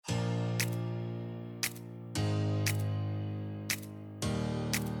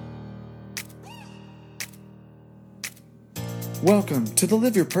Welcome to the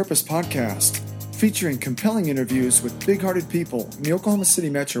Live Your Purpose podcast, featuring compelling interviews with big-hearted people in the Oklahoma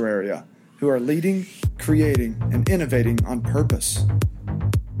City metro area who are leading, creating, and innovating on purpose.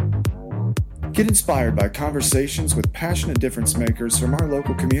 Get inspired by conversations with passionate difference makers from our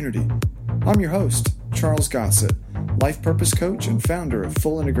local community. I'm your host, Charles Gossett, life purpose coach and founder of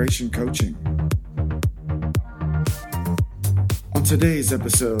Full Integration Coaching. On today's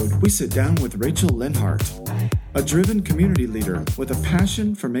episode, we sit down with Rachel Linhart, a driven community leader with a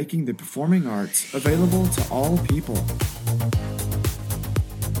passion for making the performing arts available to all people.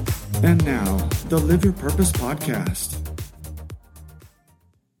 And now, the Live Your Purpose podcast.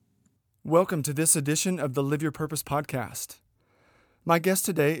 Welcome to this edition of the Live Your Purpose podcast. My guest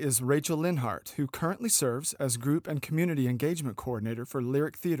today is Rachel Linhart, who currently serves as Group and Community Engagement Coordinator for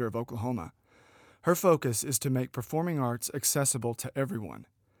Lyric Theater of Oklahoma. Her focus is to make performing arts accessible to everyone.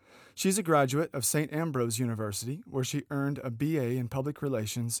 She's a graduate of St. Ambrose University, where she earned a BA in Public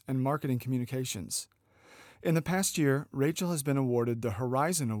Relations and Marketing Communications. In the past year, Rachel has been awarded the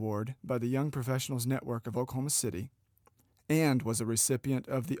Horizon Award by the Young Professionals Network of Oklahoma City and was a recipient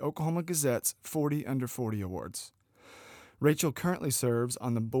of the Oklahoma Gazette's 40 Under 40 Awards. Rachel currently serves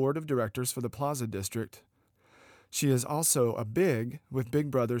on the board of directors for the Plaza District. She is also a BIG with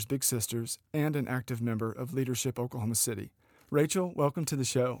Big Brothers Big Sisters and an active member of Leadership Oklahoma City. Rachel, welcome to the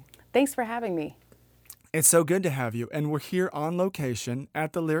show. Thanks for having me. It's so good to have you. And we're here on location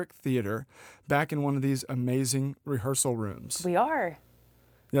at the Lyric Theater, back in one of these amazing rehearsal rooms. We are.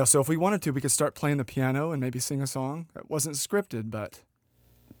 Yeah, so if we wanted to, we could start playing the piano and maybe sing a song. It wasn't scripted, but...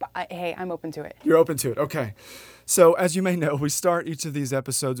 Hey, I'm open to it. You're open to it. Okay. So as you may know, we start each of these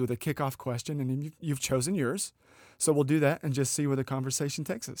episodes with a kickoff question, and you've chosen yours. So we'll do that and just see where the conversation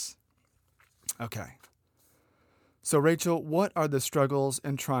takes us. Okay. So Rachel, what are the struggles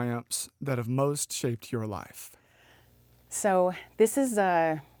and triumphs that have most shaped your life? So this is,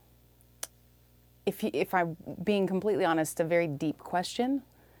 if I'm being completely honest, a very deep question.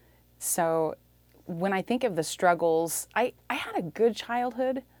 So when I think of the struggles, I had a good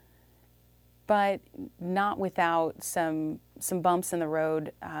childhood, but not without some bumps in the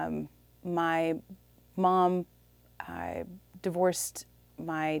road. My mom divorced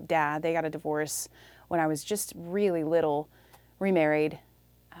my dad. They got a divorce when I was just really little, remarried.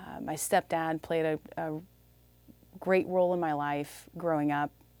 My stepdad played a great role in my life growing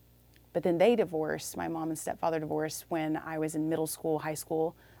up, but then they divorced. My mom and stepfather divorced when I was in middle school, high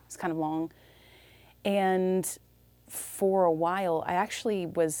school. It was kind of long. And for a while, I actually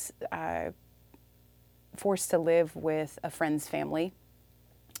was forced to live with a friend's family.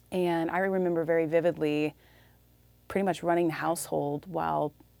 And I remember very vividly pretty much running the household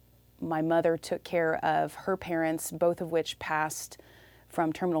while my mother took care of her parents, both of which passed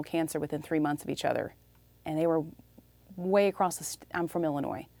from terminal cancer within 3 months of each other. And they were way across I'm from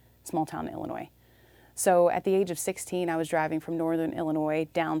Illinois, small town in Illinois. So at the age of 16, I was driving from northern Illinois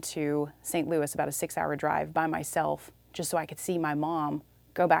down to St. Louis, about a 6-hour drive by myself, just so I could see my mom,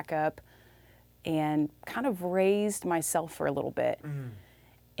 go back up, and kind of raised myself for a little bit. Mm.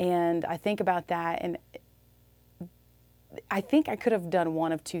 And I think about that, and I think I could have done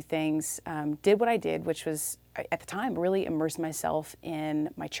one of two things. Did what I did, which was, at the time, really immerse myself in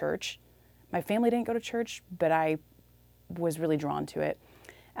my church. My family didn't go to church, but I was really drawn to it.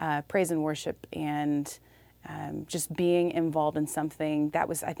 Praise and worship and just being involved in something. That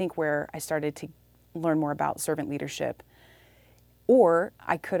was, I think, where I started to learn more about servant leadership. Or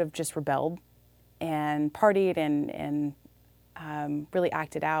I could have just rebelled and partied and really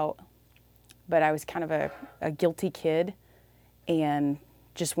acted out. But I was kind of a guilty kid and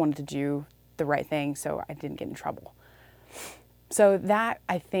just wanted to do the right thing so I didn't get in trouble. So that,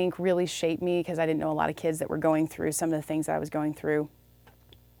 I think, really shaped me because I didn't know a lot of kids that were going through some of the things that I was going through.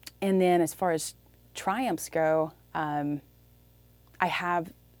 And then as far as triumphs go, I'm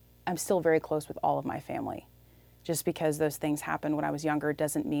still very close with all of my family. Just because those things happened when I was younger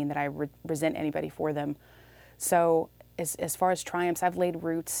doesn't mean that I resent anybody for them. So as far as triumphs, I've laid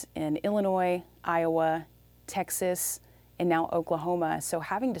roots in Illinois, Iowa, Texas, and now Oklahoma. So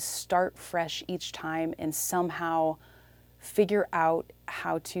having to start fresh each time and somehow figure out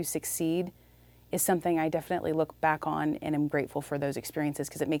how to succeed is something I definitely look back on and am grateful for those experiences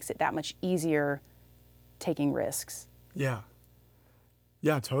because it makes it that much easier taking risks. Yeah.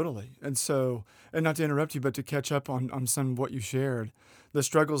 Yeah, totally. And so, and not to interrupt you, but to catch up on some of what you shared, the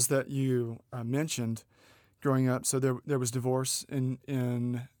struggles that you mentioned growing up. So there was divorce in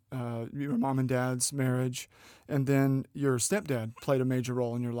your mom and dad's marriage, and then your stepdad played a major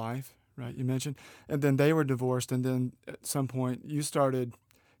role in your life, right? You mentioned, and then they were divorced, and then at some point you started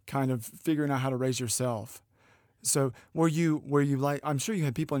kind of figuring out how to raise yourself. So were you like, I'm sure you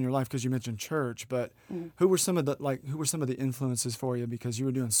had people in your life because you mentioned church, but who were some of the influences for you because you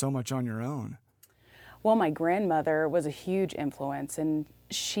were doing so much on your own? Well, my grandmother was a huge influence, and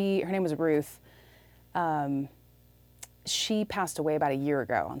her name was Ruth. She passed away about a year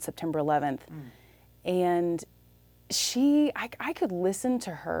ago on September 11th. And I could listen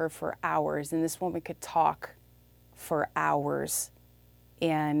to her for hours, and this woman could talk for hours.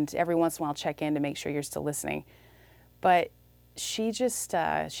 And every once in a while check in to make sure you're still listening. But she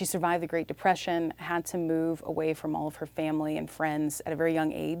survived the Great Depression, had to move away from all of her family and friends at a very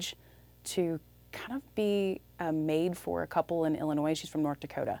young age to kind of be a maid for a couple in Illinois. She's from North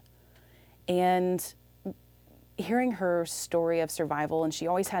Dakota. And hearing her story of survival, and she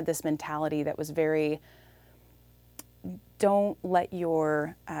always had this mentality that was very, don't let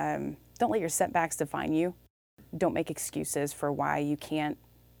your setbacks define you. Don't make excuses for why you can't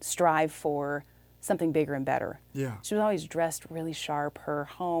strive for something bigger and better. Yeah. She was always dressed really sharp. Her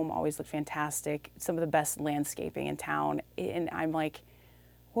home always looked fantastic. Some of the best landscaping in town. And I'm like,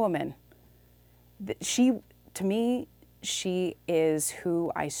 woman, to me, she is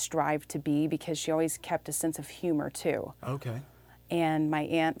who I strive to be because she always kept a sense of humor too. Okay. And my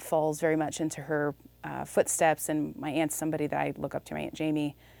aunt falls very much into her footsteps, and my aunt's somebody that I look up to, my Aunt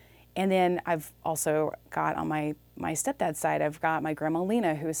Jamie. And then I've also got on my stepdad's side, I've got my grandma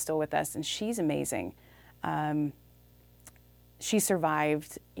Lena, who is still with us, and she's amazing. She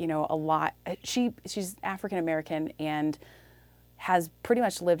survived, a lot. She's African American and has pretty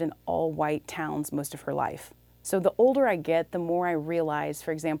much lived in all white towns most of her life. So the older I get, the more I realize,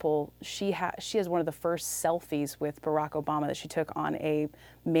 for example, she has one of the first selfies with Barack Obama that she took on a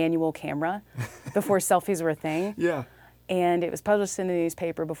manual camera before selfies were a thing. Yeah. And it was published in the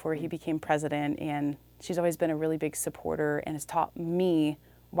newspaper before he became president. And she's always been a really big supporter and has taught me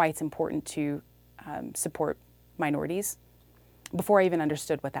why it's important to support minorities before I even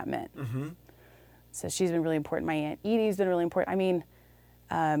understood what that meant. Mm-hmm. So she's been really important. My Aunt Edie's been really important. I mean,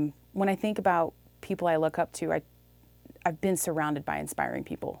 when I think about people I look up to, I've been surrounded by inspiring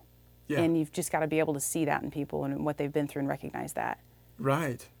people. Yeah. And you've just got to be able to see that in people and what they've been through and recognize that.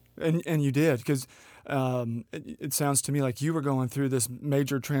 Right. And you did, because it sounds to me like you were going through this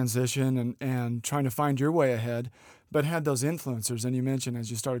major transition and trying to find your way ahead, but had those influencers. And you mentioned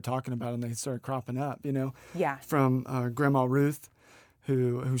as you started talking about them, they started cropping up, Yeah. From Grandma Ruth,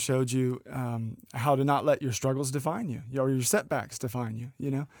 who showed you how to not let your struggles define you, or your setbacks define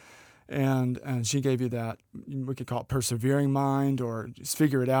you, And she gave you that, we could call it persevering mind or just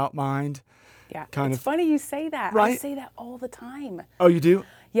figure it out mind. Yeah, it's funny you say that. Right? I say that all the time. Oh, you do?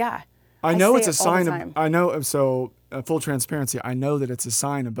 Yeah. I know it's a sign of, full transparency, I know that it's a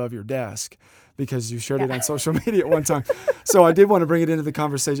sign above your desk because you shared it on social media at one time. So I did want to bring it into the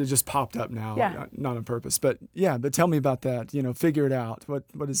conversation. It just popped up now, not on purpose. But tell me about that, figure it out.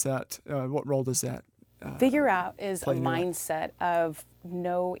 What is that? What role does that figure out is a mindset of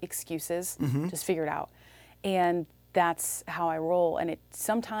no excuses, just figure it out. And that's how I roll. And it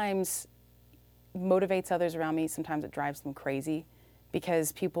sometimes motivates others around me. Sometimes it drives them crazy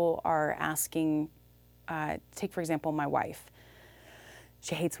because people are asking, take for example, my wife.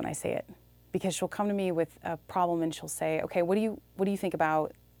 She hates when I say it because she'll come to me with a problem and she'll say, okay, what do you think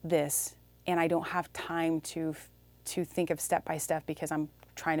about this? And I don't have time to think of step by step because I'm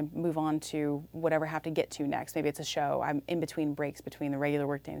trying to move on to whatever I have to get to next. Maybe it's a show. I'm in between breaks between the regular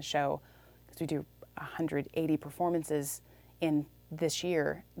workday and the show because we do 180 performances in this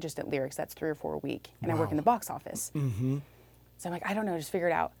year just at Lyrics. That's 3 or 4 a week. And I work in the box office. Mm-hmm. So I'm like, I don't know, just figure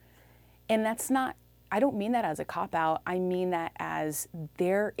it out. And I don't mean that as a cop-out. I mean that as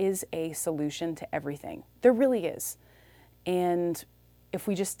there is a solution to everything. There really is. And if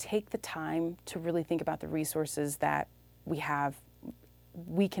we just take the time to really think about the resources that we have,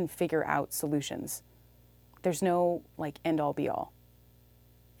 we can figure out solutions. There's no end all be all.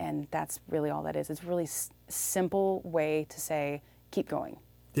 And that's really all that is. It's a really simple way to say, keep going.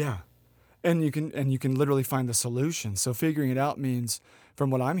 Yeah. And you can literally find the solution. So figuring it out means, from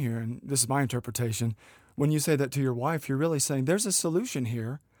what I'm hearing, this is my interpretation, when you say that to your wife, you're really saying there's a solution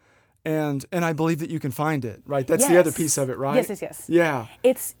here. And I believe that you can find it, right? That's the other piece of it, right? Yes. Yeah.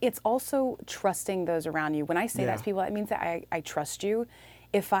 It's also trusting those around you. When I say that to people, it means that I trust you.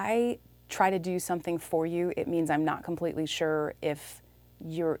 If I try to do something for you, it means I'm not completely sure if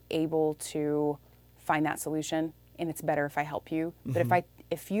you're able to find that solution, and it's better if I help you. Mm-hmm. But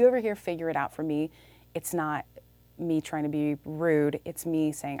if you ever hear figure it out for me, it's not me trying to be rude. It's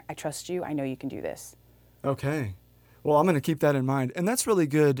me saying, I trust you. I know you can do this. Okay. Well, I'm going to keep that in mind. And that's really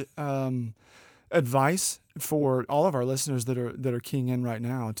good advice for all of our listeners that are keying in right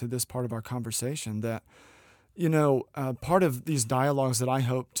now to this part of our conversation, that Part of these dialogues that I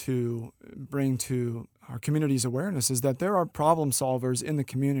hope to bring to our community's awareness is that there are problem solvers in the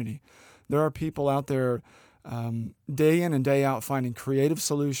community. There are people out there day in and day out finding creative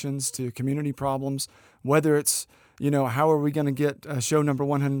solutions to community problems, whether it's, how are we going to get show number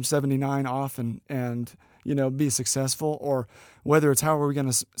 179 off and be successful, or whether it's how are we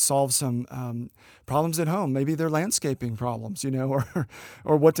going to solve some problems at home. Maybe they're landscaping problems,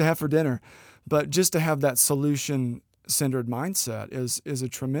 or what to have for dinner. But just to have that solution-centered mindset is a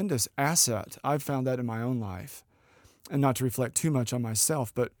tremendous asset. I've found that in my own life. And not to reflect too much on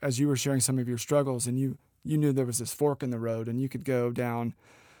myself, but as you were sharing some of your struggles and you knew there was this fork in the road and you could go down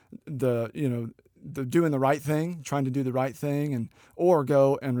the doing the right thing, trying to do the right thing, or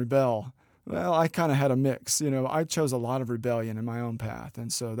go and rebel. Well, I kind of had a mix. I chose a lot of rebellion in my own path,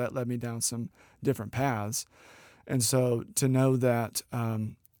 and so that led me down some different paths. And so to know that,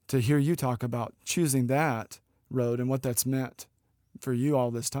 to hear you talk about choosing that road and what that's meant for you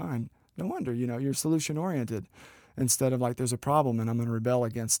all this time, no wonder, you're solution-oriented instead of like there's a problem and I'm going to rebel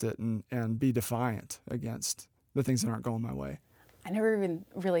against it and be defiant against the things that aren't going my way. I never even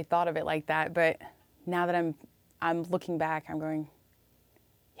really thought of it like that, but now that I'm looking back, I'm going,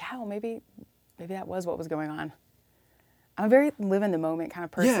 yeah, well, maybe that was what was going on. I'm a very live in the moment kind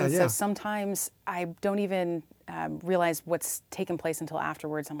of person, Yeah. So sometimes I don't even realize what's taken place until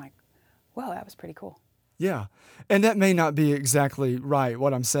afterwards. I'm like, whoa, that was pretty cool. Yeah, and that may not be exactly right,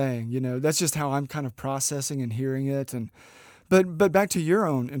 what I'm saying. That's just how I'm kind of processing and hearing it. But back to your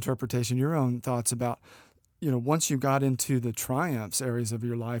own interpretation, your own thoughts about, once you got into the triumphs areas of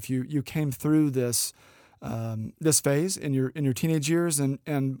your life, you came through this this phase in your teenage years,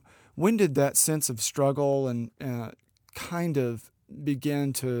 and when did that sense of struggle and kind of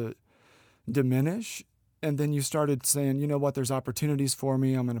begin to diminish? And then you started saying, you know what, there's opportunities for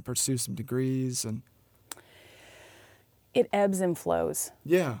me. I'm going to pursue some degrees. And it ebbs and flows.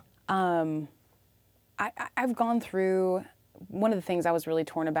 Yeah. I've gone through, one of the things I was really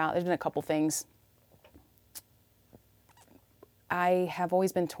torn about, there's been a couple things. I have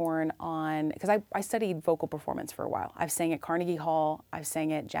always been torn on, because I studied vocal performance for a while. I've sang at Carnegie Hall. I've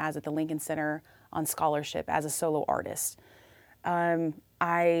sang at Jazz at the Lincoln Center on scholarship as a solo artist.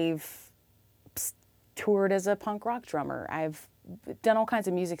 I've toured as a punk rock drummer. I've done all kinds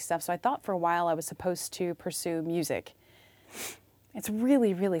of music stuff. So I thought for a while I was supposed to pursue music. It's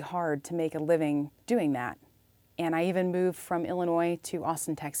really, really hard to make a living doing that. And I even moved from Illinois to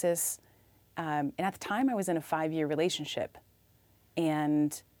Austin, Texas. And at the time I was in a 5-year relationship.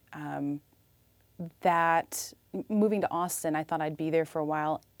 And that moving to Austin, I thought I'd be there for a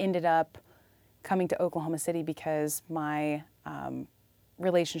while, ended up coming to Oklahoma City because my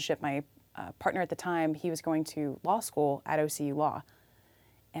relationship, my partner at the time, he was going to law school at OCU Law.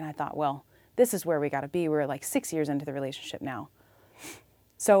 And I thought, well, this is where we got to be. We're like 6 years into the relationship now.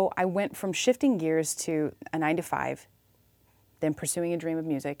 So I went from shifting gears to a 9-to-5, then pursuing a dream of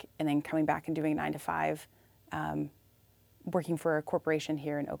music, and then coming back and doing a 9-to-5, working for a corporation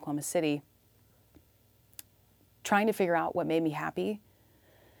here in Oklahoma City. Trying to figure out what made me happy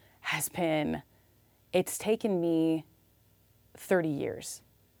it's taken me 30 years.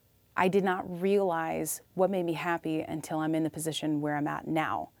 I did not realize what made me happy until I'm in the position where I'm at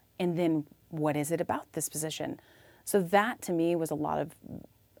now. And then what is it about this position? So that to me was a lot of,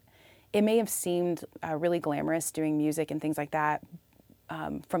 it may have seemed really glamorous doing music and things like that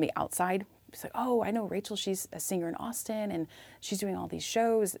from the outside. It's like, oh, I know Rachel, she's a singer in Austin and she's doing all these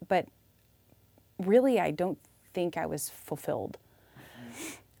shows. But really, I don't think I was fulfilled.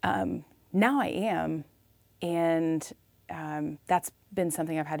 Now I am. And that's been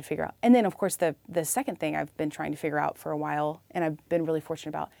something I've had to figure out. And then, of course, the second thing I've been trying to figure out for a while, and I've been really fortunate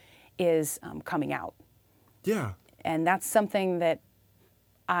about, is coming out. Yeah. And that's something that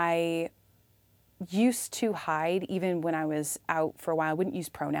I used to hide even when I was out for a while. I wouldn't use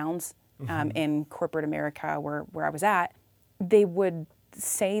pronouns in corporate America where I was at. They would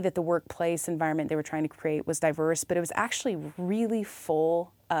say that the workplace environment they were trying to create was diverse, but it was actually really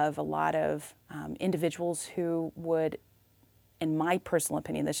full of a lot of individuals who would, in my personal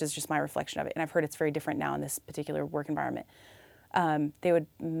opinion, this is just my reflection of it, and I've heard it's very different now in this particular work environment, they would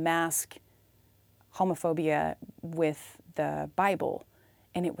mask homophobia with the Bible.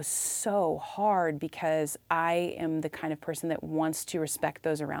 And it was so hard because I am the kind of person that wants to respect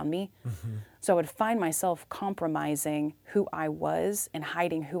those around me. Mm-hmm. So I would find myself compromising who I was and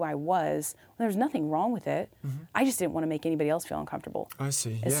hiding who I was. Well, there was nothing wrong with it. Mm-hmm. I just didn't want to make anybody else feel uncomfortable. I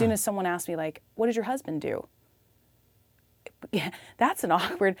see. As soon as someone asked me, like, what does your husband do? Yeah, that's an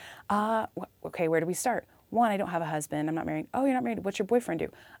awkward, okay, where do we start? One, I don't have a husband. I'm not married. Oh, you're not married. What's your boyfriend do?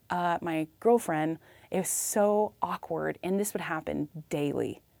 My girlfriend. It was so awkward, and this would happen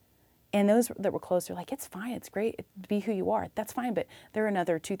daily. And those that were close are like, it's fine, it's great to be who you are. That's fine, but there are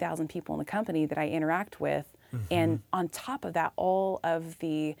another 2,000 people in the company that I interact with. And on top of that, all of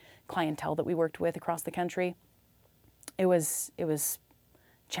the clientele that we worked with across the country, it was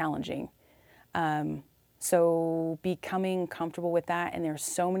challenging. So becoming comfortable with that, and there's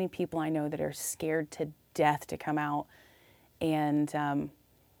so many people I know that are scared to death to come out, and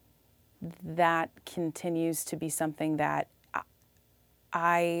that continues to be something that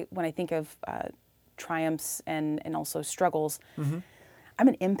when I think of triumphs and also struggles, I'm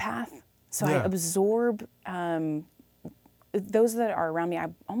an empath, so I absorb those that are around me. I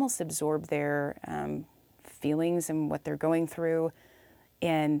almost absorb their feelings and what they're going through,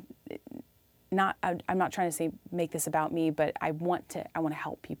 and I'm not trying to say make this about me, but I want to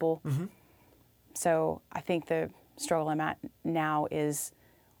help people. So I think the struggle I'm at now is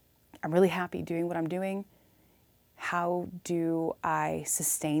I'm really happy doing what I'm doing. How do I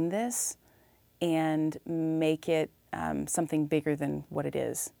sustain this and make it something bigger than what it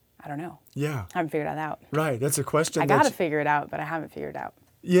is? I don't know. Yeah. I haven't figured that out. Right. That's a question. I got to figure it out, but I haven't figured it out.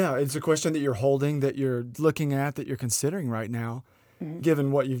 Yeah. It's a question that you're holding, that you're looking at, that you're considering right now,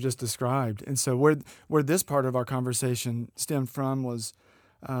 given what you've just described. And so where this part of our conversation stemmed from was,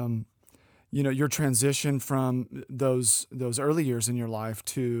 your transition from those early years in your life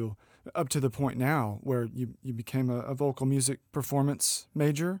to up to the point now where you became a vocal music performance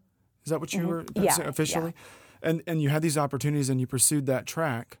major. Is that what you were saying officially? Yeah. And you had these opportunities and you pursued that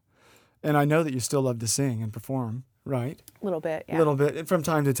track. And I know that you still love to sing and perform, right? A little bit, yeah. A little bit from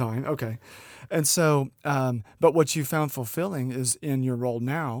time to time. Okay. And so, but what you found fulfilling is in your role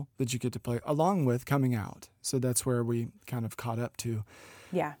now that you get to play along with coming out. So that's where we kind of caught up to.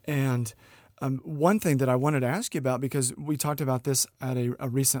 Yeah. And one thing that I wanted to ask you about, because we talked about this at a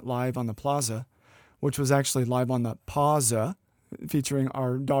recent live on the Plaza, which was actually live on the Pawza, featuring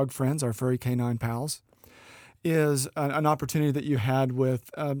our dog friends, our furry canine pals, is an opportunity that you had with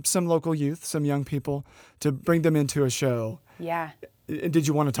some local youth, some young people, to bring them into a show. Yeah. Did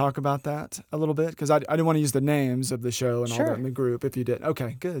you want to talk about that a little bit? Because I didn't want to use the names of the show and all that in the group if you did.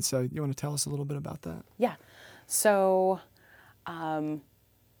 Okay, good. So you want to tell us a little bit about that? Yeah. So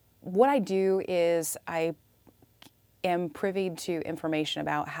what I do is I am privy to information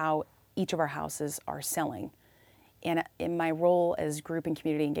about how each of our houses are selling. And in my role as group and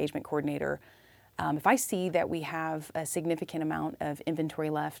community engagement coordinator, if I see that we have a significant amount of inventory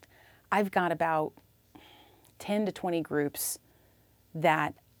left, I've got about 10 to 20 groups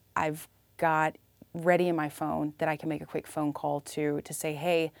that I've got ready in my phone that I can make a quick phone call to say,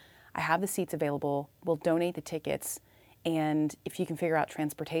 hey, I have the seats available, we'll donate the tickets, and if you can figure out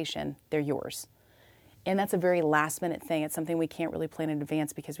transportation, they're yours. And that's a very last minute thing. It's something we can't really plan in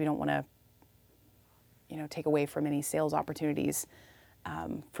advance because we don't want to take away from any sales opportunities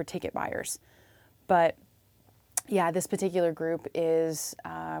for ticket buyers. But yeah, this particular group is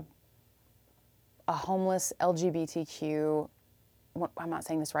a homeless LGBTQ, I'm not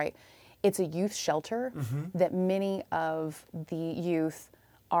saying this right, it's a youth shelter that many of the youth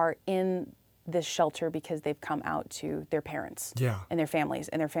are in this shelter because they've come out to their parents and their families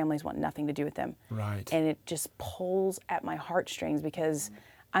want nothing to do with them. Right. And it just pulls at my heartstrings because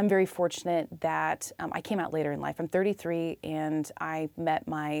I'm very fortunate that I came out later in life. I'm 33 and I met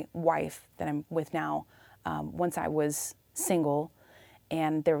my wife that I'm with now once I was single,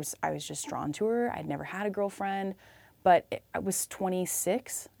 and I was just drawn to her. I'd never had a girlfriend, but I was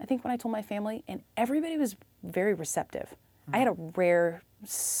 26, I think, when I told my family, and everybody was very receptive. I had a rare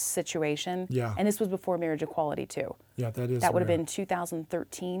situation, and this was before marriage equality too. Yeah, that would have been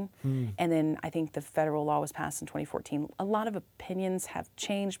 2013, and then I think the federal law was passed in 2014. A lot of opinions have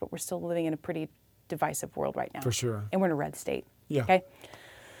changed, but we're still living in a pretty divisive world right now. For sure. And we're in a red state. Yeah. Okay.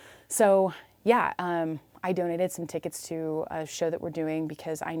 So I donated some tickets to a show that we're doing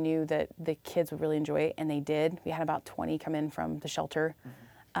because I knew that the kids would really enjoy it, and they did. We had about 20 come in from the shelter.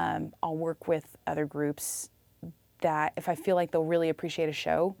 I'll work with other groups that if I feel like they'll really appreciate a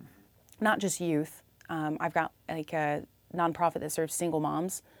show, not just youth. I've got like a nonprofit that serves single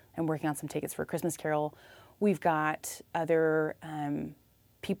moms. I'm working on some tickets for a Christmas Carol. We've got other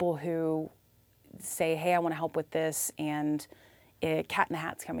people who say, hey, I want to help with this, and Cat in the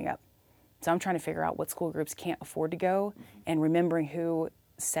Hat's coming up. So I'm trying to figure out what school groups can't afford to go and remembering who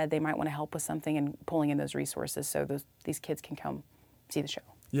said they might want to help with something and pulling in those resources so these kids can come see the show.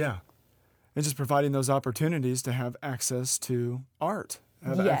 Yeah. And just providing those opportunities to have access to art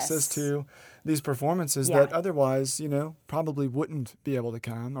have access to these performances that otherwise, probably wouldn't be able to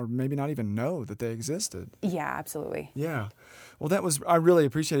come or maybe not even know that they existed. Yeah, absolutely. Yeah. Well, I really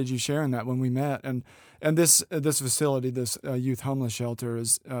appreciated you sharing that when we met. And this facility, this youth homeless shelter,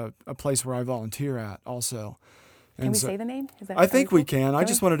 is a place where I volunteer at also. Can we say the name? I think we can. I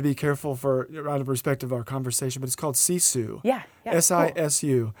just wanted to be careful out of respect of our conversation, but it's called SISU. Yeah.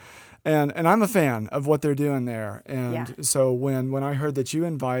 SISU. Cool. And I'm a fan of what they're doing there. And so when I heard that you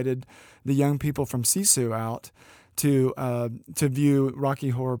invited the young people from SISU out to view Rocky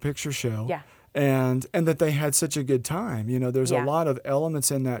Horror Picture Show, and that they had such a good time. There's a lot of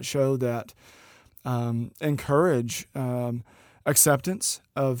elements in that show that encourage acceptance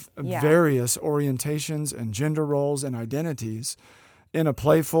of various orientations and gender roles and identities in a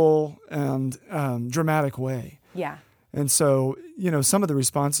playful and dramatic way. Yeah. And so, some of the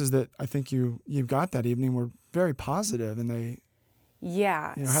responses that I think you got that evening were very positive, and they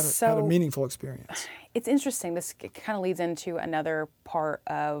had a meaningful experience. It's interesting. This kind of leads into another part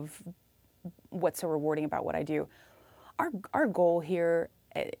of what's so rewarding about what I do. Our goal here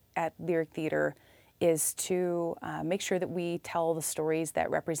at Lyric Theater is to make sure that we tell the stories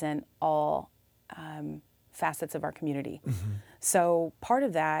that represent all facets of our community. Mm-hmm. So part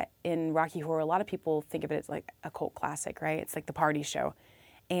of that in Rocky Horror, a lot of people think of it as like a cult classic, right? It's like the party show.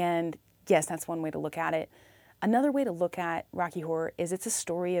 And yes, that's one way to look at it. Another way to look at Rocky Horror is it's a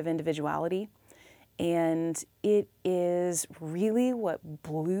story of individuality. And it is really what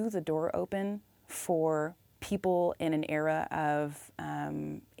blew the door open for people in an era of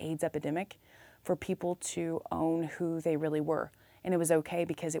AIDS epidemic, for people to own who they really were. And it was okay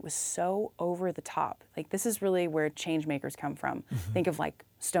because it was so over the top. Like, this is really where change makers come from. Mm-hmm. Think of like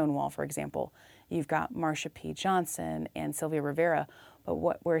Stonewall, for example. You've got Marsha P. Johnson and Sylvia Rivera.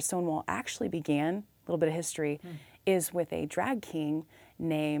 But where Stonewall actually began, a little bit of history, is with a drag king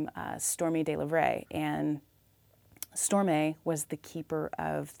named Stormy DeLivray. And Stormy was the keeper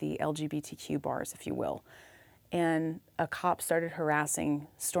of the LGBTQ bars, if you will. And a cop started harassing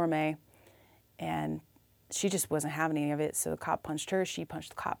Stormy, and she just wasn't having any of it, so the cop punched her, she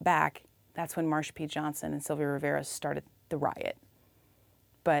punched the cop back. That's when Marsha P. Johnson and Sylvia Rivera started the riot.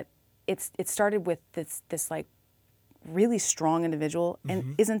 But it started with this like really strong individual,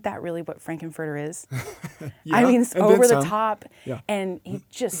 and isn't that really what Frankenfurter is? I mean, it's over the top, and he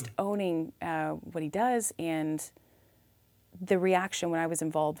just owning what he does. And the reaction when I was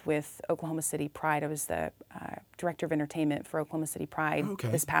involved with Oklahoma City Pride, I was the director of entertainment for Oklahoma City Pride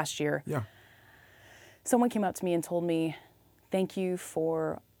this past year. Yeah. Someone came up to me and told me, "Thank you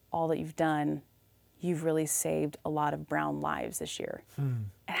for all that you've done. You've really saved a lot of brown lives this year."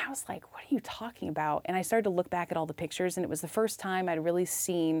 And I was like, what are you talking about? And I started to look back at all the pictures, and it was the first time I'd really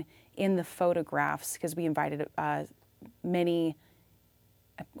seen in the photographs, because we invited many,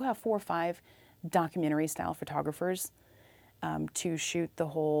 4 or 5 documentary-style photographers to shoot the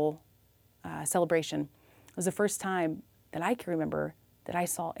whole celebration. It was the first time that I can remember that I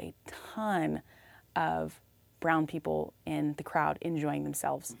saw a ton of brown people in the crowd enjoying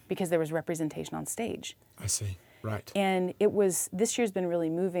themselves because there was representation on stage. I see. Right. And this year's been really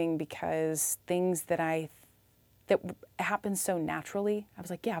moving because things that happened so naturally, I was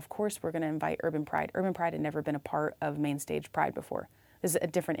like, yeah, of course we're going to invite Urban Pride. Urban Pride had never been a part of Main Stage Pride before. There's a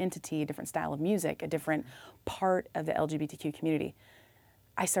different entity, a different style of music, a different part of the LGBTQ community.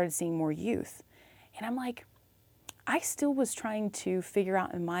 I started seeing more youth. And I'm like, I still was trying to figure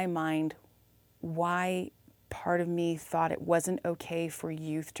out in my mind why part of me thought it wasn't okay for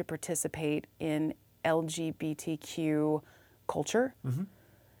youth to participate in LGBTQ culture. Mm-hmm.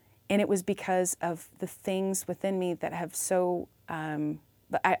 And it was because of the things within me that have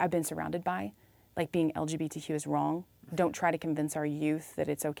I've been surrounded by, like being LGBTQ is wrong. Don't try to convince our youth that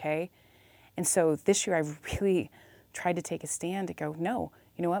it's okay. And so this year I've really tried to take a stand to go, no,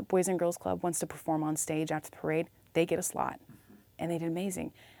 you know what? Boys and Girls Club wants to perform on stage after the parade. They get a slot. And they did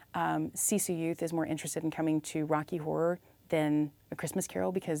amazing. CSU Youth is more interested in coming to Rocky Horror than A Christmas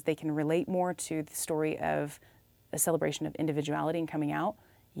Carol because they can relate more to the story of a celebration of individuality and coming out.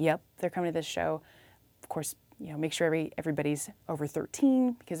 Yep, they're coming to this show. Of course, make sure everybody's over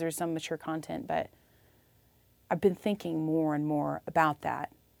 13 because there's some mature content, but I've been thinking more and more about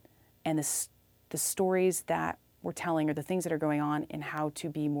that and the stories that we're telling or the things that are going on and how to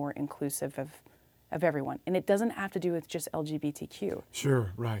be more inclusive of everyone. And it doesn't have to do with just LGBTQ.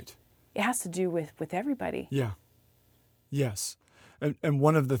 Sure, right. It has to do with everybody. Yeah. Yes. And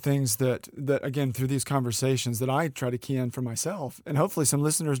one of the things that again, through these conversations that I try to key in for myself, and hopefully some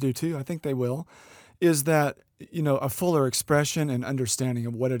listeners do too, I think they will, is that, a fuller expression and understanding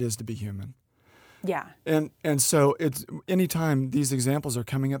of what it is to be human. Yeah. And so it's anytime these examples are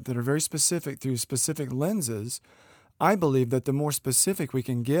coming up that are very specific through specific lenses, I believe that the more specific we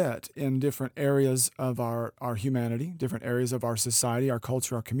can get in different areas of our humanity, different areas of our society, our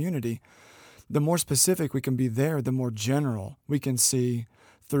culture, our community, the more specific we can be there, the more general we can see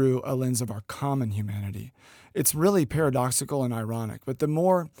through a lens of our common humanity. It's really paradoxical and ironic, but the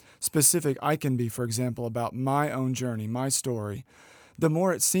more specific I can be, for example, about my own journey, my story, the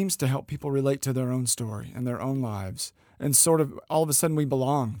more it seems to help people relate to their own story and their own lives. And sort of all of a sudden we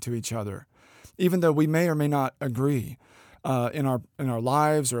belong to each other. Even though we may or may not agree in our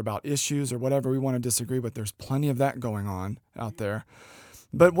lives or about issues or whatever we want to disagree with, there's plenty of that going on out there.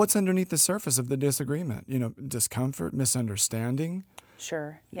 But what's underneath the surface of the disagreement? Discomfort, misunderstanding,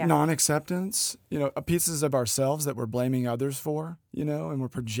 Sure. Yeah. non-acceptance, pieces of ourselves that we're blaming others for, and we're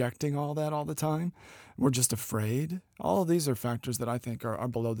projecting all that all the time. We're just afraid. All of these are factors that I think are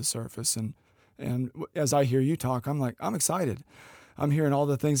below the surface. And as I hear you talk, I'm excited. I'm hearing all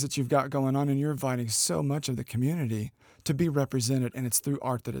the things that you've got going on, and you're inviting so much of the community to be represented, and it's through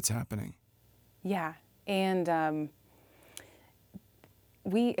art that it's happening. Yeah. And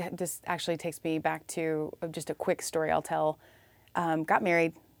this actually takes me back to just a quick story I'll tell. Got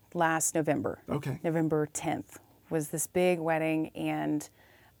married last November. Okay. November 10th was this big wedding, and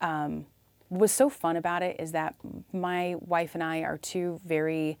what was so fun about it is that my wife and I are two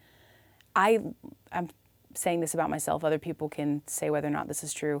I'm saying this about myself, other people can say whether or not this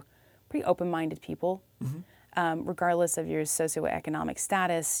is true, pretty open-minded people, regardless of your socioeconomic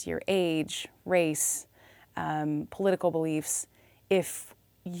status, your age, race, political beliefs. If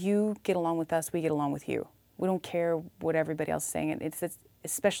you get along with us, we get along with you. We don't care what everybody else is saying. It's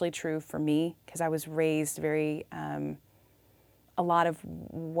especially true for me because I was raised very, a lot of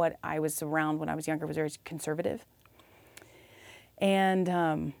what I was around when I was younger was very conservative.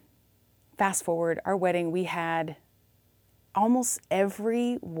 And fast forward, our wedding, we had almost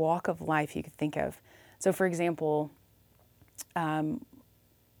every walk of life you could think of. So for example,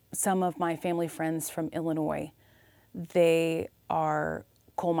 some of my family friends from Illinois, they are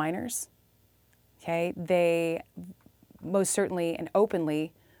coal miners. Okay, they most certainly and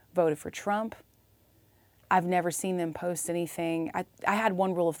openly voted for Trump. I've never seen them post anything. I had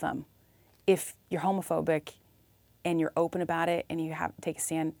one rule of thumb. If you're homophobic and you're open about it and you have to take a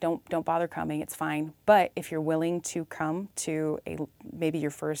stand, don't bother coming, it's fine. But if you're willing to come to maybe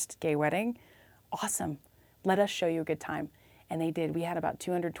your first gay wedding, awesome. Let us show you a good time. And they did. We had about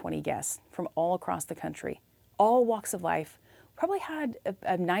 220 guests from all across the country, all walks of life. Probably had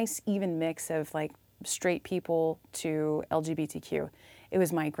a nice even mix of like straight people to LGBTQ. It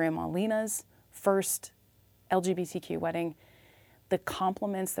was my grandma Lena's first LGBTQ wedding. The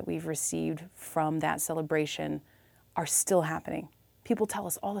compliments that we've received from that celebration are still happening. People tell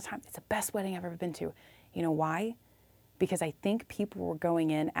us all the time, it's the best wedding I've ever been to. You know why? Because I think people were going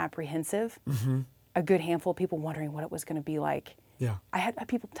in apprehensive, a good handful of people wondering what it was going to be like. Yeah. I had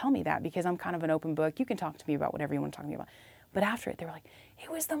people tell me that because I'm kind of an open book. You can talk to me about whatever you want to talk to me about. But after it, they were like,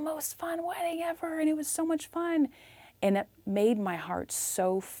 it was the most fun wedding ever, and it was so much fun. And it made my heart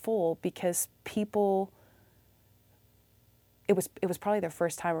so full because people, it was probably their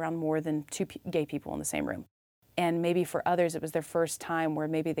first time around more than two gay people in the same room. And maybe for others, it was their first time where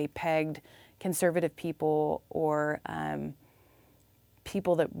maybe they pegged conservative people or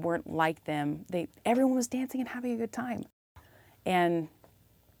people that weren't like them. Everyone was dancing and having a good time. And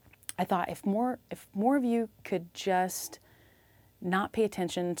I thought if more of you could just not pay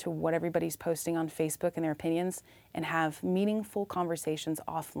attention to what everybody's posting on Facebook and their opinions and have meaningful conversations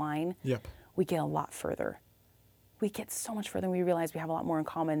offline, we get a lot further. We get so much further and we realize we have a lot more in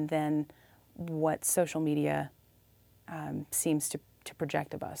common than what social media seems to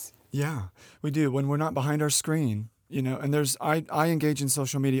project of us. Yeah, we do. When we're not behind our screen, and I engage in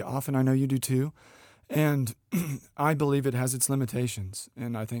social media often. I know you do too. And I believe it has its limitations.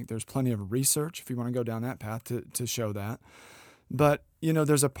 And I think there's plenty of research, if you want to go down that path, to show that. But,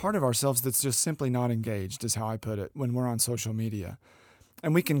 there's a part of ourselves that's just simply not engaged, is how I put it, when we're on social media.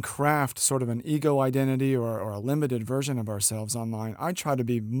 And we can craft sort of an ego identity or a limited version of ourselves online. I try to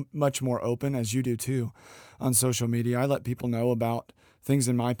be much more open, as you do too, on social media. I let people know about things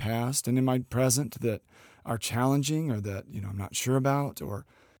in my past and in my present that are challenging or that, I'm not sure about, or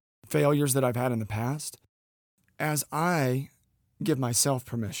failures that I've had in the past. As I give myself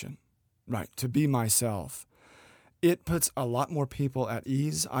permission, to be myself, it puts a lot more people at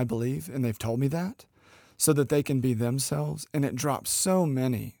ease, I believe, and they've told me that, so that they can be themselves. And it drops so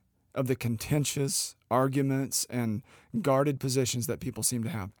many of the contentious arguments and guarded positions that people seem to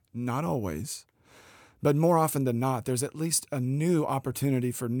have. Not always, but more often than not, there's at least a new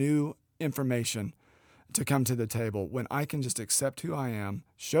opportunity for new information to come to the table when I can just accept who I am,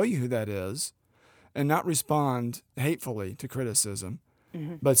 show you who that is, and not respond hatefully to criticism,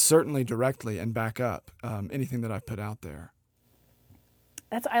 but certainly directly and back up anything that I've put out there.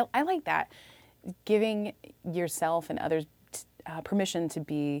 I like that. Giving yourself and others permission to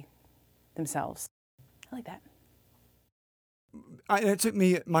be themselves. I like that. It took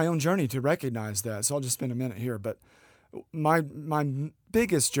me my own journey to recognize that, so I'll just spend a minute here. But my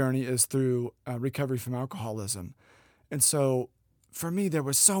biggest journey is through recovery from alcoholism. And so for me, there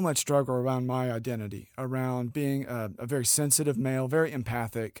was so much struggle around my identity, around being a very sensitive male, very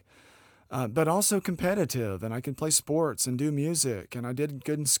empathic, but also competitive. And I can play sports and do music, and I did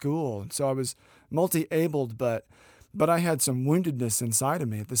good in school. And so I was multi-abled, but I had some woundedness inside of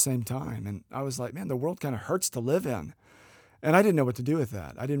me at the same time. And I was like, man, the world kind of hurts to live in. And I didn't know what to do with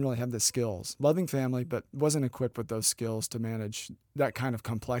that. I didn't really have the skills. Loving family, but wasn't equipped with those skills to manage that kind of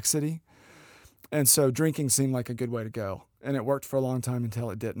complexity. And so drinking seemed like a good way to go. And it worked for a long time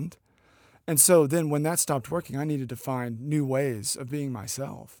until it didn't. And so then when that stopped working, I needed to find new ways of being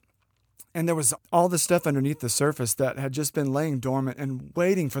myself. And there was all the stuff underneath the surface that had just been laying dormant and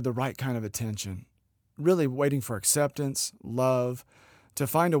waiting for the right kind of attention, really waiting for acceptance, love, to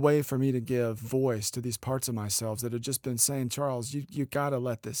find a way for me to give voice to these parts of myself that had just been saying, Charles, you got to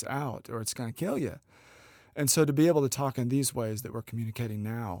let this out or it's going to kill you. And so to be able to talk in these ways that we're communicating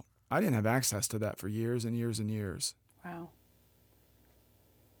now, I didn't have access to that for years and years and years. Wow.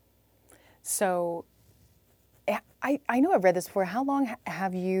 So I know I've read this before. How long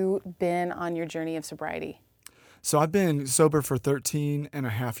have you been on your journey of sobriety? So I've been sober for 13 and a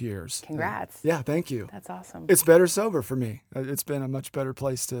half years. Congrats. Yeah, thank you. That's awesome. It's better sober for me. It's been a much better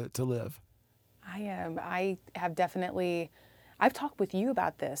place to live. I have definitely, I've talked with you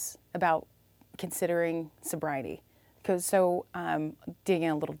about this, about considering sobriety. Digging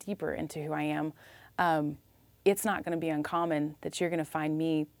a little deeper into who I am, it's not going to be uncommon that you're going to find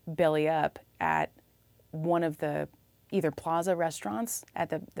me belly up at one of the either plaza restaurants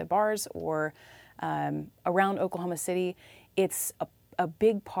at the bars or around Oklahoma City. It's a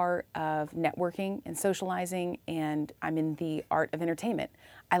big part of networking and socializing, and I'm in the art of entertainment.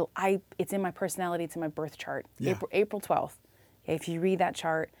 It's in my personality. It's in my birth chart. Yeah. April 12th. If you read that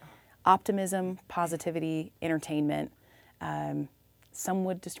chart, optimism, positivity, entertainment. Some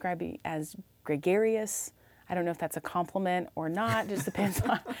would describe me as gregarious. I don't know if that's a compliment or not. Just depends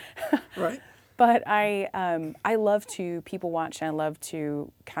on. Right. But I love to people watch, and I love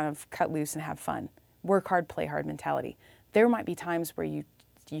to kind of cut loose and have fun. Work hard, play hard mentality. There might be times where you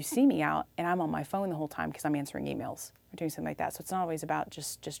see me out and I'm on my phone the whole time because I'm answering emails or doing something like that. So it's not always about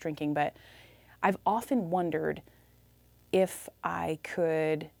just drinking. But I've often wondered if I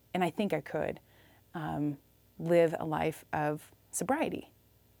could, and I think I could, live a life of sobriety.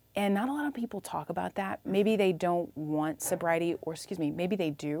 And not a lot of people talk about that. Maybe they don't want sobriety, or maybe they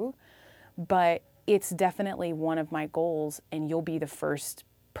do. But it's definitely one of my goals, and you'll be the first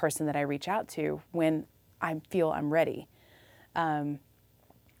person that I reach out to when I feel I'm ready. But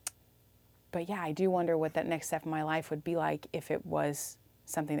yeah, I do wonder what that next step in my life would be like if it was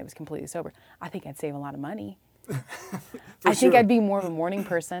something that was completely sober. I think I'd save a lot of money. I think I'd be more of a morning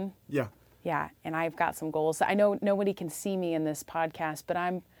person. Yeah. Yeah, and I've got some goals. I know nobody can see me in this podcast, but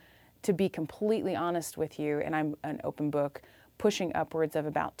I'm, to be completely honest with you, and I'm an open book, pushing upwards of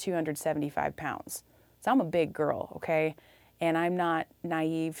about 275 pounds. So I'm a big girl, okay? And I'm not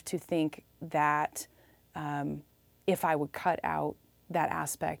naive to think that if I would cut out that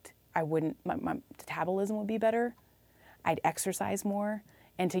aspect, my metabolism would be better. I'd exercise more.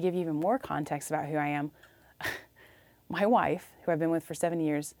 And to give you even more context about who I am, my wife, who I've been with for 7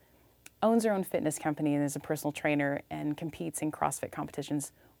 years, owns her own fitness company and is a personal trainer and competes in CrossFit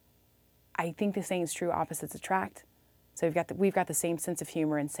competitions. I think the saying is true, opposites attract. So we've got the same sense of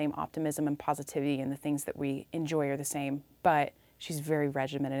humor and same optimism and positivity, and the things that we enjoy are the same. But she's very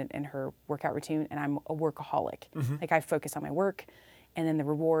regimented in her workout routine, and I'm a workaholic. Mm-hmm. Like, I focus on my work, and then the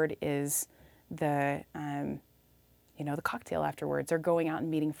reward is the cocktail afterwards, or going out and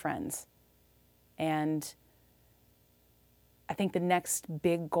meeting friends. And I think the next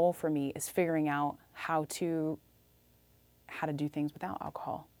big goal for me is figuring out how to do things without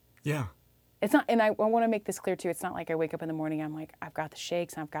alcohol. Yeah. It's not, and I want to make this clear too, it's not like I wake up in the morning, I'm like, I've got the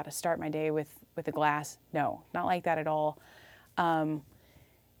shakes, and I've got to start my day with a glass. No, not like that at all. And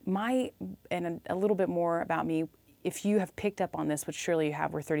a little bit more about me, if you have picked up on this, which surely you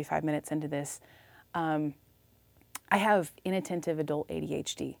have, we're 35 minutes into this, I have inattentive adult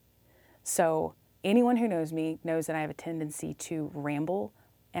ADHD. So anyone who knows me knows that I have a tendency to ramble,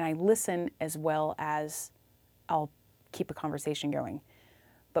 and I listen as well as I'll keep a conversation going.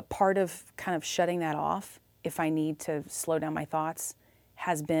 But part of kind of shutting that off, if I need to slow down my thoughts,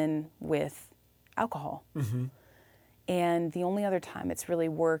 has been with alcohol. Mm-hmm. And the only other time it's really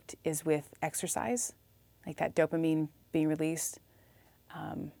worked is with exercise, like that dopamine being released.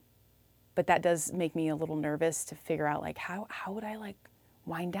 But that does make me a little nervous to figure out, like, how would I, like,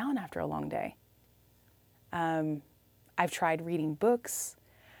 wind down after a long day? I've tried reading books.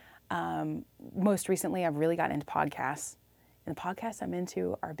 Most recently, I've really gotten into podcasts. And the podcasts I'm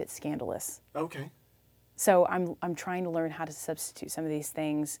into are a bit scandalous. Okay. So I'm trying to learn how to substitute some of these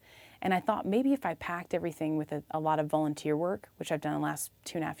things. And I thought maybe if I packed everything with a lot of volunteer work, which I've done the last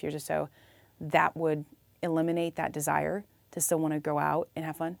 2.5 years or so, that would eliminate that desire to still want to go out and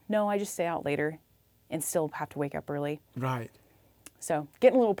have fun. No, I just stay out later and still have to wake up early. Right. So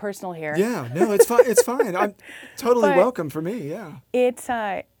getting a little personal here. Yeah, no, it's fine. It's fine. I'm totally But welcome for me. Yeah. It's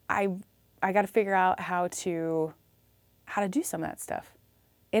I got to figure out how to do some of that stuff.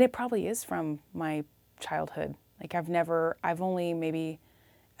 And it probably is from my childhood. Like I've only maybe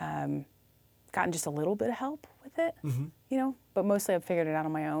gotten just a little bit of help with it, but mostly I've figured it out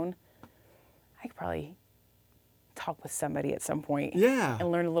on my own. I could probably talk with somebody at some point. Yeah.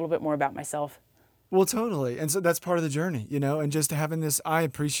 And learn a little bit more about myself. Well, totally. And so that's part of the journey, and just having this, I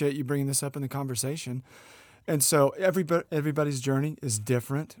appreciate you bringing this up in the conversation. And so everybody's journey is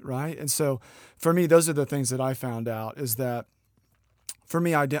different, right? And so for me, those are the things that I found out is that for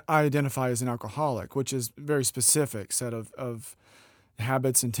me, I identify as an alcoholic, which is a very specific set of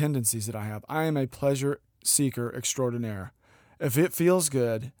habits and tendencies that I have. I am a pleasure seeker extraordinaire. If it feels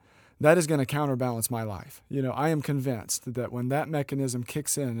good, that is going to counterbalance my life. I am convinced that when that mechanism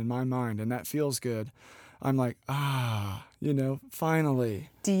kicks in my mind and that feels good, I'm like, finally.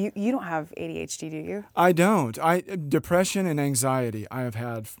 You don't have ADHD, do you? I don't. Depression and anxiety I have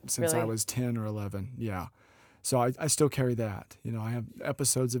had since Really? I was 10 or 11. Yeah. So I still carry that. I have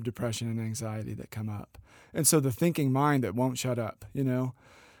episodes of depression and anxiety that come up. And so the thinking mind that won't shut up, I'm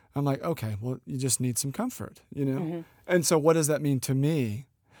like, okay, well, you just need some comfort, Mm-hmm. And so what does that mean to me?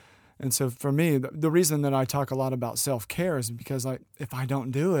 And so for me, the reason that I talk a lot about self-care is because if I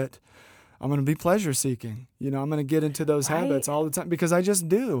don't do it, I'm going to be pleasure seeking. I'm going to get into those habits all the time because I just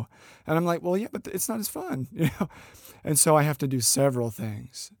do. And I'm like, well, yeah, but it's not as fun, And so I have to do several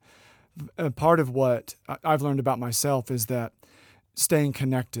things. Part of what I've learned about myself is that staying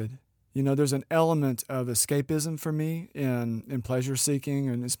connected. There's an element of escapism for me in pleasure seeking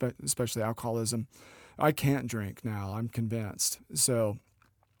and especially alcoholism. I can't drink now, I'm convinced. So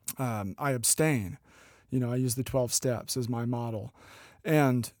I abstain. I use the 12 steps as my model.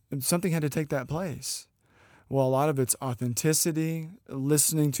 And something had to take that place. Well, a lot of it's authenticity,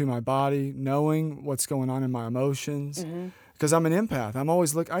 listening to my body, knowing what's going on in my emotions. Because I'm an empath. I'm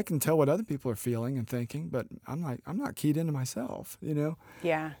always I can tell what other people are feeling and thinking, but I'm not keyed into myself,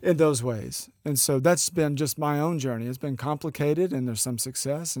 Yeah. in those ways. And so that's been just my own journey. It's been complicated and there's some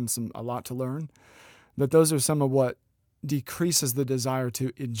success and a lot to learn. But those are some of what decreases the desire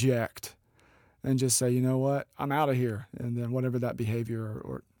to eject and just say, you know what, I'm out of here. And then whatever that behavior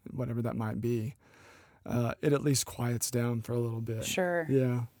or whatever that might be, it at least quiets down for a little bit. Sure.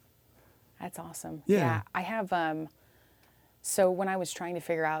 Yeah. That's awesome. Yeah. I have, so when I was trying to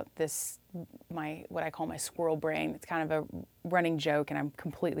figure out what I call my squirrel brain, it's kind of a running joke and I'm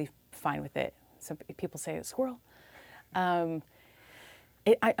completely fine with it. So people say it's squirrel. I'm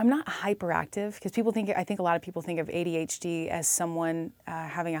not hyperactive because I think a lot of people think of ADHD as someone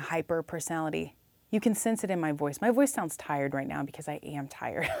having a hyper personality. You can sense it in my voice. My voice sounds tired right now because I am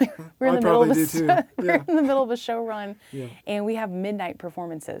tired. We're in the middle of we're in the middle of a show run, and we have midnight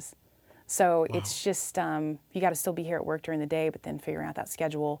performances. So it's just you got to still be here at work during the day, but then figuring out that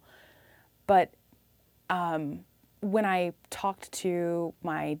schedule. But when I talked to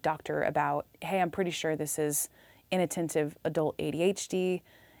my doctor about, hey, I'm pretty sure this is inattentive adult ADHD.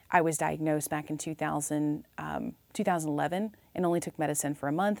 I was diagnosed back in 2011 and only took medicine for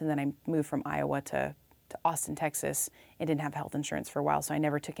a month. And then I moved from Iowa to Austin, Texas, and didn't have health insurance for a while. So I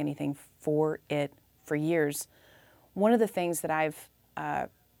never took anything for it for years. One of the things that I've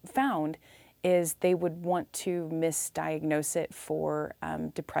found is they would want to misdiagnose it for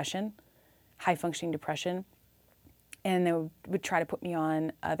depression, high functioning depression. And they would try to put me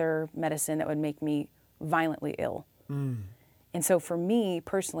on other medicine that would make me violently ill. And so for me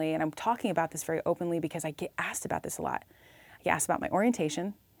personally, and I'm talking about this very openly because I get asked about this a lot. I get asked about my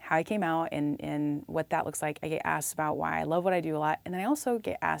orientation, how I came out and what that looks like. I get asked about why I love what I do a lot. And then I also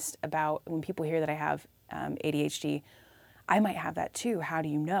get asked about when people hear that I have ADHD, I might have that too. How do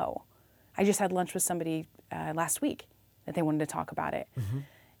you know? I just had lunch with somebody last week that they wanted to talk about it.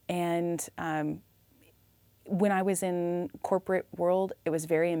 And when I was in corporate world, it was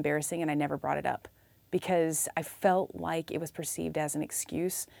very embarrassing and I never brought it up because I felt like it was perceived as an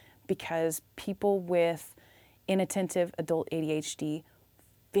excuse because people with inattentive adult ADHD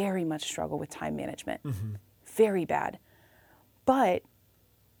very much struggle with time management. Very bad. But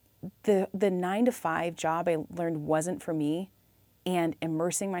the 9 to 5 job I learned wasn't for me, and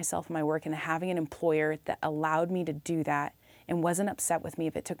immersing myself in my work and having an employer that allowed me to do that and wasn't upset with me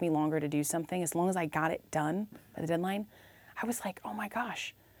if it took me longer to do something, as long as I got it done by the deadline, I was like, oh my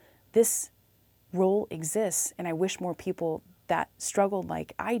gosh, this role exists, and I wish more people that struggled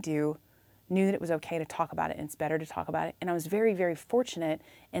like I do knew that it was okay to talk about it and it's better to talk about it. And I was very, very fortunate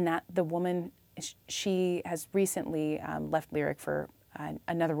in that the woman, she has recently left Lyric for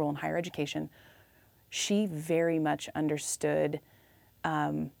another role in higher education. She very much understood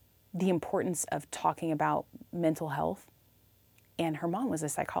the importance of talking about mental health. And her mom was a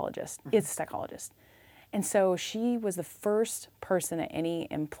psychologist, is a psychologist. And so she was the first person at any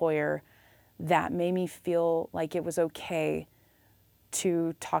employer that made me feel like it was okay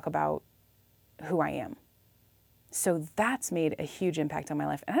to talk about who I am. So that's made a huge impact on my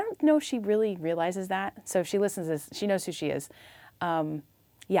life. And I don't know if she really realizes that. So if she listens to this, she knows who she is.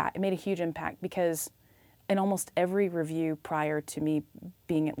 Yeah, it made a huge impact because in almost every review prior to me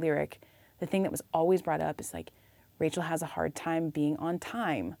being at Lyric, the thing that was always brought up is like, Rachel has a hard time being on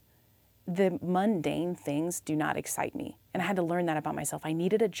time. The mundane things do not excite me. And I had to learn that about myself. I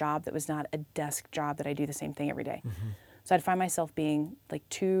needed a job that was not a desk job that I do the same thing every day. So I'd find myself being like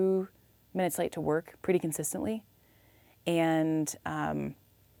 2 minutes late to work pretty consistently. And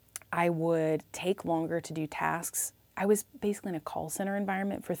I would take longer to do tasks. I was basically in a call center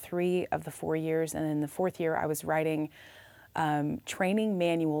environment for 3 of the 4 years. And in the 4th year, I was writing training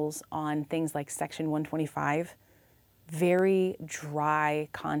manuals on things like Section 125, very dry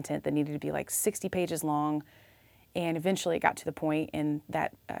content that needed to be like 60 pages long. And eventually it got to the point in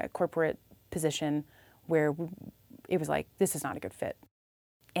that corporate position where it was like, this is not a good fit.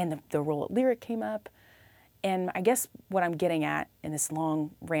 And the role at Lyric came up. And I guess what I'm getting at in this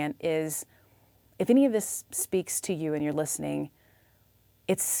long rant is, if any of this speaks to you and you're listening,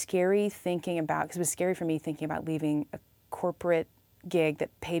 it's scary thinking about, because it was scary for me thinking about leaving a corporate gig that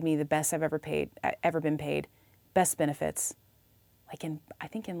paid me the best I've ever been paid, best benefits. I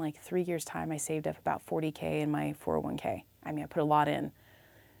think in like 3 years' time, I saved up about $40K in my 401k. I mean, I put a lot in.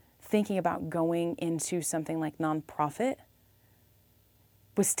 Thinking about going into something like nonprofit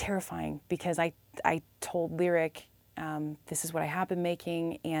was terrifying because I told Lyric, this is what I have been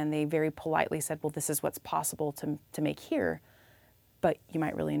making, and they very politely said, well, this is what's possible to make here, but you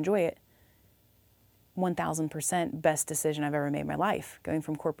might really enjoy it. 1,000% best decision I've ever made in my life, going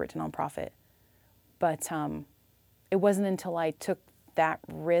from corporate to nonprofit. But it wasn't until I took that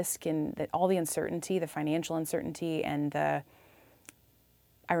risk and all the uncertainty, the financial uncertainty, and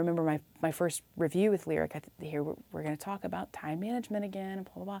I remember my first review with Lyric, here we're going to talk about time management again, and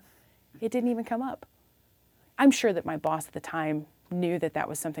blah, blah, blah. It didn't even come up. I'm sure that my boss at the time knew that that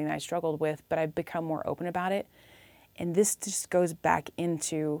was something that I struggled with, but I've become more open about it. And this just goes back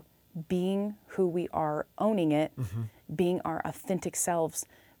into being who we are, owning it, being our authentic selves,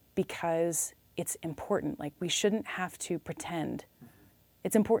 because it's important. Like, we shouldn't have to pretend.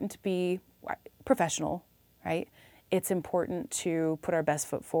 It's important to be professional, right? It's important to put our best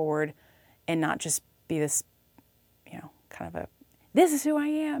foot forward and not just be this, kind of this is who I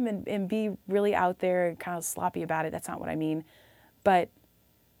am, and be really out there and kind of sloppy about it. That's not what I mean. But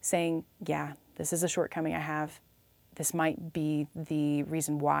saying, yeah, this is a shortcoming I have. This might be the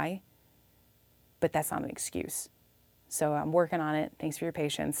reason why, but that's not an excuse. So I'm working on it. Thanks for your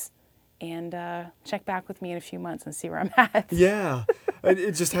patience. And check back with me in a few months and see where I'm at. Yeah.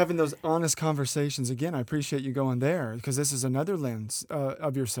 It's just having those honest conversations. Again, I appreciate you going there, because this is another lens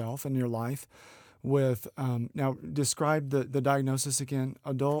of yourself and your life with, now describe the diagnosis again,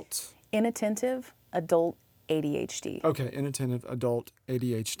 Inattentive adult ADHD. Okay, inattentive adult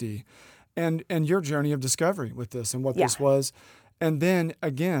ADHD. And your journey of discovery with this and what this was. And then,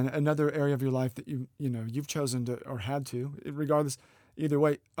 again, another area of your life that you've chosen to, or had to, regardless, either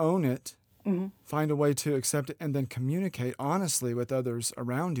way, own it, find a way to accept it, and then communicate honestly with others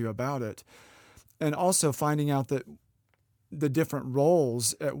around you about it. And also finding out that the different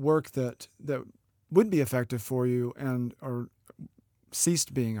roles at work that would be effective for you or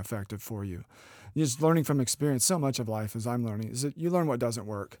ceased being effective for you. Just learning from experience. So much of life, as I'm learning, is that you learn what doesn't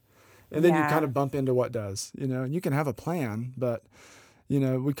work. And then you kind of bump into what does. You can have a plan, but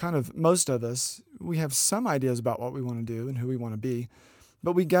most of us, we have some ideas about what we want to do and who we want to be,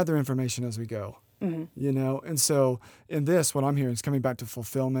 but we gather information as we go. And so in this, what I'm hearing is coming back to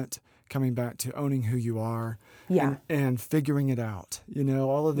fulfillment, coming back to owning who you are, and figuring it out.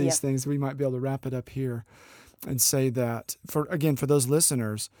 All of these things, we might be able to wrap it up here and say that, for those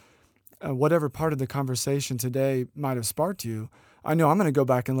listeners, whatever part of the conversation today might have sparked you, I know I'm going to go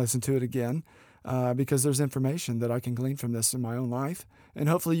back and listen to it again because there's information that I can glean from this in my own life, and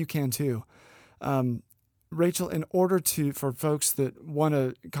hopefully you can too. Rachel, in order for folks that want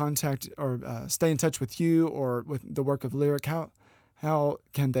to contact or stay in touch with you or with the work of Lyric, how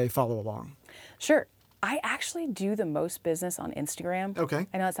can they follow along? Sure. I actually do the most business on Instagram. Okay.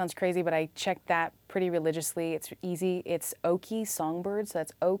 I know it sounds crazy, but I check that pretty religiously. It's easy. It's Okie Songbird. So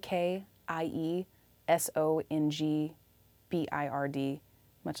that's OKIESONGBIRD,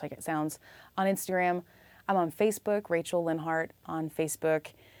 much like it sounds, on Instagram. I'm on Facebook, Rachel Linhart on Facebook.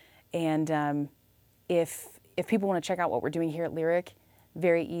 And if people want to check out what we're doing here at Lyric,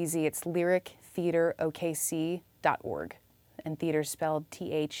 very easy. It's lyrictheaterokc.org. And theater spelled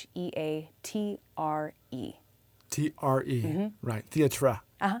THEATRE. TRE, right. Theatra.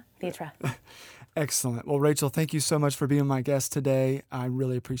 Theatra. Excellent. Well, Rachel, thank you so much for being my guest today. I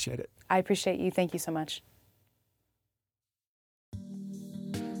really appreciate it. I appreciate you. Thank you so much.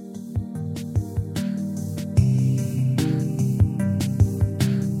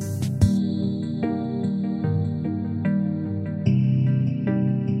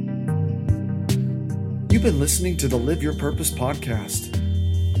 You've been listening to the Live Your Purpose podcast.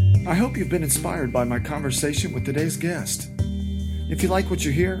 I hope you've been inspired by my conversation with today's guest. If you like what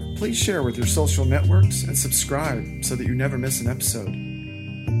you hear, please share with your social networks and subscribe so that you never miss an episode.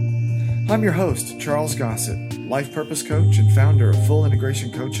 I'm your host, Charles Gossett, life purpose coach and founder of Full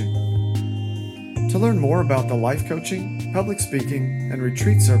Integration Coaching. To learn more about the life coaching, public speaking, and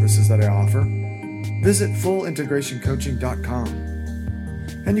retreat services that I offer, visit fullintegrationcoaching.com.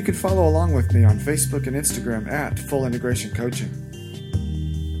 And you can follow along with me on Facebook and Instagram at Full Integration Coaching.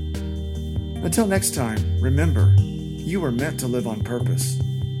 Until next time, remember, you were meant to live on purpose.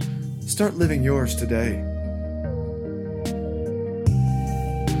 Start living yours today.